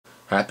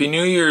Happy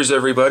New Year's,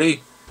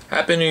 everybody!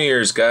 Happy New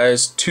Year's,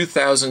 guys.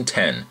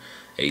 2010.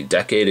 A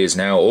decade is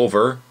now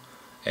over,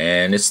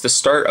 and it's the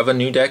start of a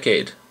new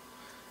decade.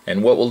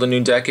 And what will the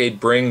new decade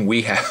bring?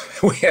 We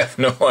have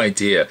no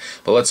idea,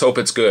 but let's hope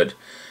it's good.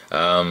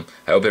 I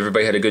hope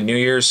everybody had a good New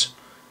Year's.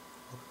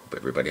 Hope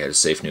everybody had a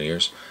safe New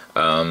Year's.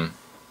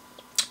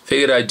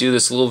 Figured I'd do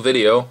this little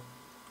video,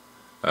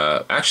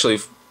 actually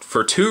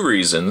for two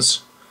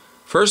reasons.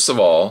 First of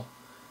all,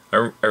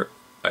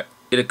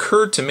 it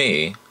occurred to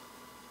me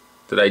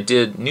that I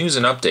did news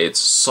and updates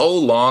so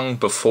long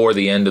before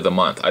the end of the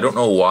month. I don't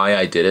know why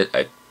I did it.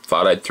 I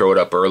thought I'd throw it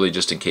up early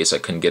just in case I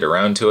couldn't get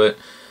around to it.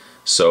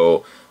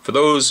 So for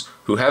those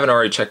who haven't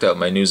already checked out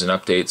my news and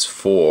updates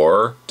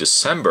for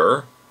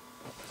December,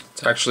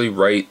 it's actually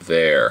right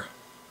there.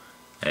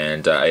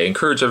 And I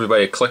encourage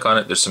everybody to click on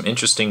it. There's some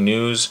interesting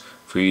news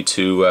for you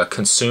to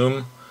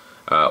consume.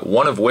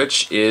 One of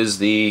which is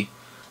the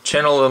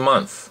channel of the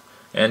month.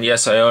 And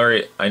yes, I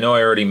know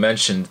I already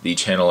mentioned the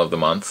channel of the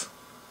month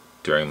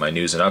during my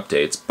news and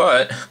updates,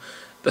 but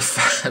the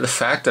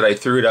fact that I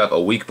threw it up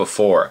a week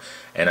before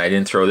and I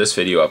didn't throw this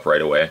video up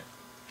right away,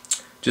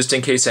 just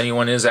in case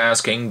anyone is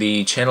asking,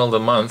 the channel of the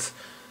month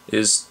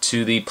is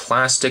to the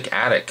Plastic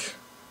Addict.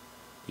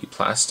 The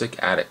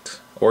Plastic Addict,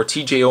 or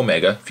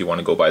TJOmega, if you want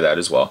to go by that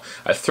as well.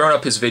 I've thrown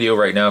up his video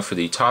right now for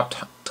the top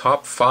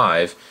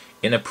 5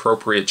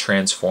 inappropriate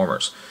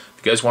Transformers.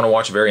 If you guys want to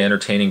watch a very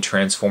entertaining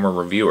Transformer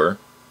reviewer,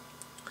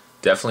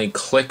 definitely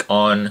click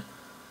on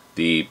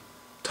the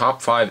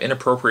top 5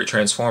 inappropriate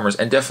Transformers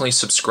and definitely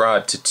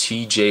subscribe to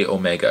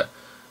TJOmega.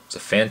 It's a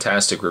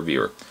fantastic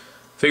reviewer.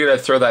 Figured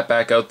I'd throw that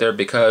back out there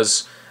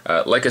because,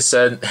 like I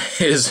said,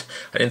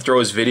 I didn't throw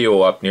his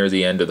video up near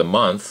the end of the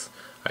month.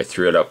 I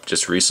threw it up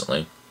just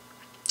recently.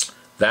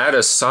 That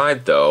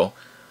aside, though,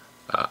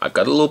 I've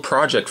got a little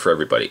project for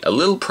everybody. A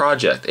little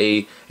project,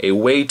 a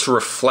way to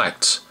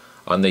reflect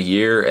on the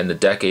year and the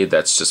decade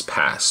that's just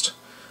passed.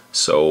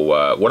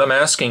 So what I'm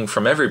asking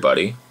from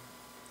everybody,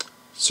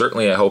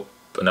 certainly I hope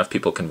enough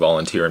people can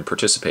volunteer and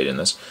participate in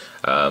this,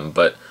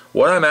 but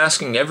what I'm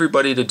asking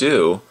everybody to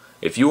do,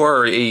 if you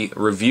are a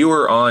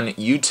reviewer on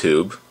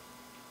YouTube,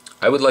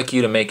 I would like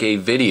you to make a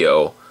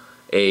video,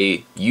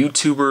 a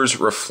YouTuber's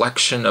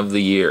reflection of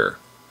the year.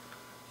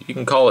 You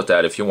can call it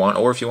that if you want,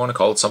 or if you want to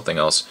call it something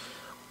else,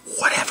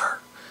 whatever.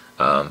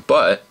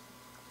 But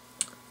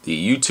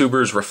the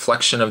YouTuber's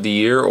reflection of the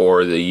year,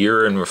 or the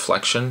year in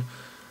reflection,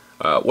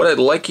 what I'd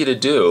like you to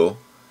do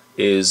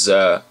is,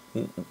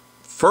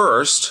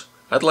 first,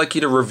 I'd like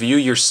you to review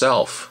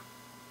yourself.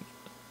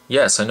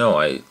 Yes, I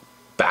know,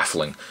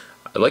 baffling.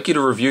 I'd like you to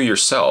review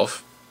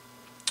yourself.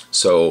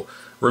 So,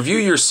 review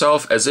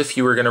yourself as if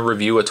you were going to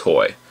review a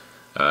toy.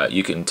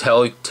 You can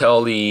tell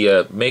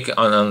the make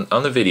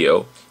on the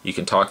video. You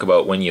can talk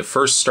about when you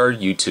first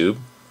started YouTube,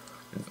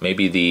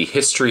 maybe the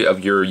history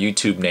of your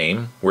YouTube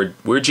name.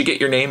 Where'd you get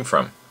your name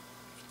from?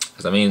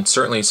 Because I mean,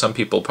 certainly some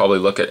people probably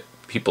look at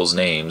people's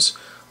names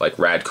like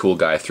Rad Cool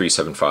Guy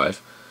 375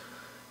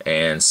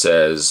 and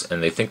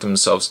they think to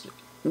themselves,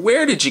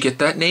 where did you get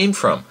that name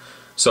from?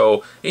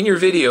 So in your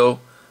video,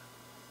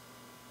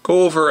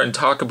 go over and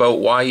talk about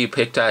why you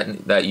picked that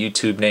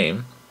YouTube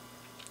name,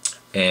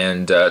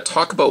 and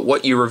talk about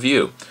what you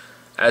review.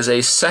 As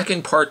a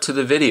second part to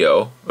the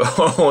video,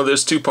 oh,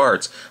 there's 2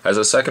 parts. As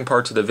a second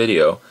part to the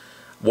video,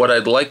 what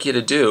I'd like you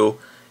to do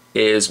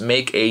is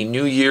make a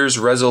New Year's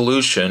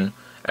resolution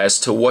as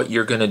to what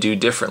you're going to do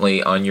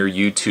differently on your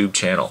YouTube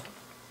channel.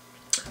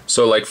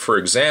 So, like for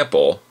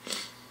example,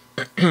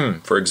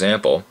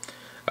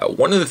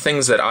 one of the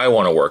things that I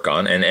want to work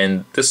on,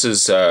 and this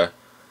is,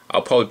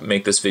 I'll probably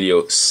make this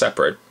video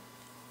separate,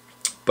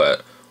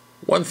 but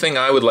one thing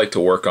I would like to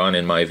work on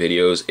in my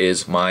videos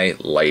is my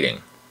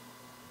lighting.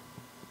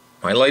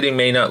 My lighting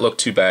may not look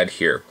too bad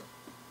here,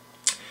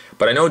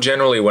 but I know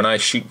generally when I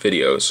shoot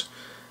videos,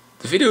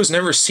 the videos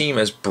never seem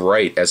as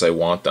bright as I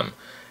want them,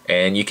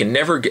 and you can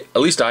never get,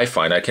 at least I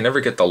find, I can never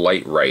get the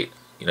light right.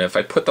 You know, if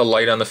I put the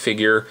light on the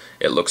figure,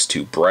 it looks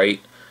too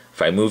bright.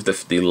 If I move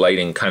the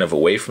lighting kind of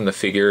away from the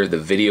figure, the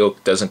video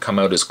doesn't come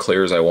out as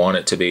clear as I want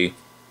it to be.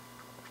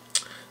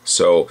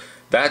 So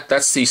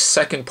that's the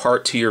second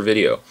part to your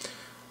video.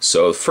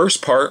 So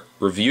first part,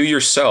 review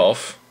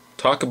yourself,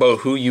 talk about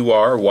who you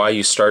are, why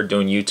you started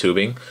doing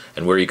YouTubing,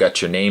 and where you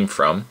got your name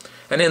from.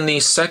 And in the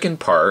second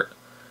part,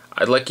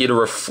 I'd like you to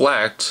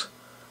reflect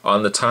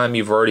on the time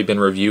you've already been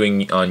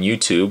reviewing on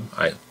YouTube.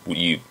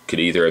 You could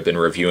either have been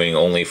reviewing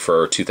only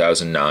for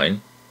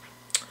 2009.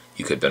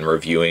 You could have been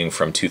reviewing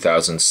from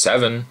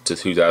 2007 to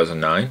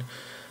 2009.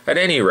 At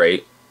any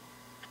rate,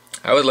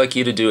 I would like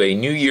you to do a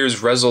New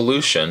Year's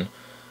resolution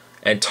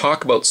and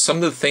talk about some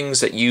of the things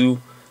that you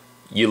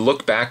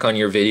look back on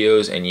your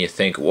videos and you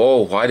think, whoa,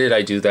 why did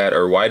I do that?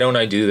 Or why don't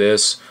I do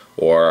this?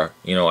 Or,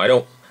 you know,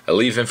 I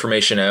leave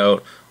information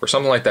out, or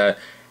something like that.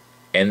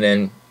 And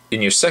then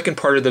in your second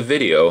part of the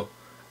video,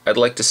 I'd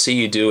like to see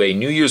you do a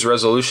New Year's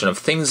resolution of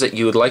things that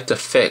you would like to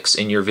fix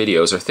in your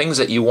videos, or things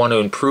that you want to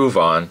improve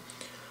on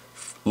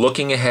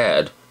looking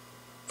ahead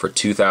for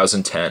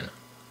 2010.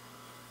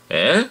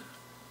 Yeah.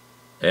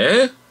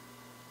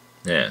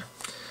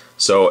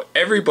 So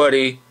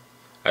everybody,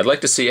 I'd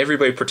like to see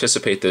everybody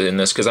participate in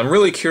this because I'm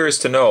really curious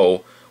to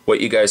know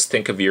what you guys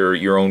think of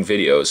your own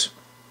videos.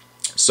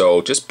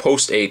 So just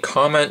post a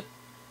comment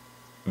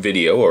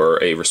video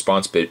or a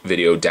response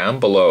video down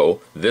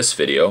below this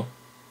video,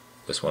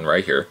 this one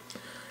right here,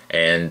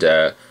 and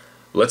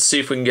let's see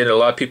if we can get a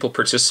lot of people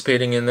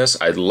participating in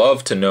this. I'd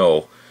love to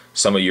know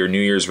some of your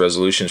New Year's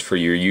resolutions for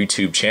your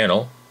YouTube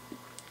channel.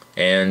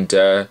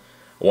 And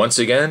once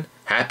again,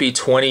 happy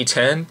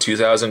 2010,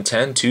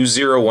 2010,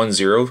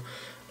 2010,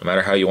 no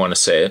matter how you want to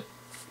say it.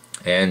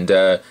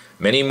 And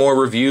many more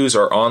reviews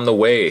are on the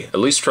way, at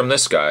least from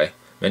this guy.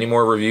 Many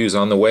more reviews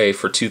on the way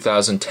for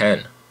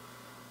 2010.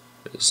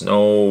 There's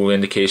no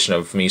indication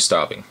of me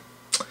stopping.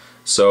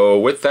 So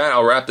with that,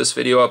 I'll wrap this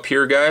video up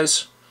here,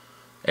 guys.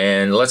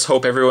 And let's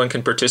hope everyone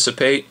can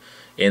participate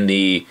in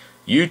the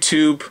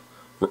YouTube,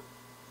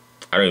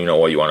 I don't even know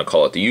what you want to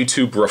call it, the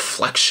YouTube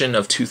reflection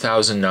of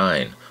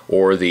 2009,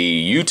 or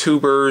the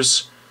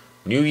YouTubers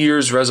New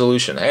Year's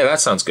resolution. Hey, that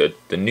sounds good.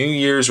 The New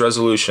Year's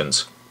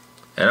resolutions.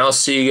 And I'll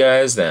see you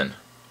guys then.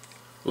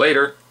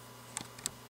 Later.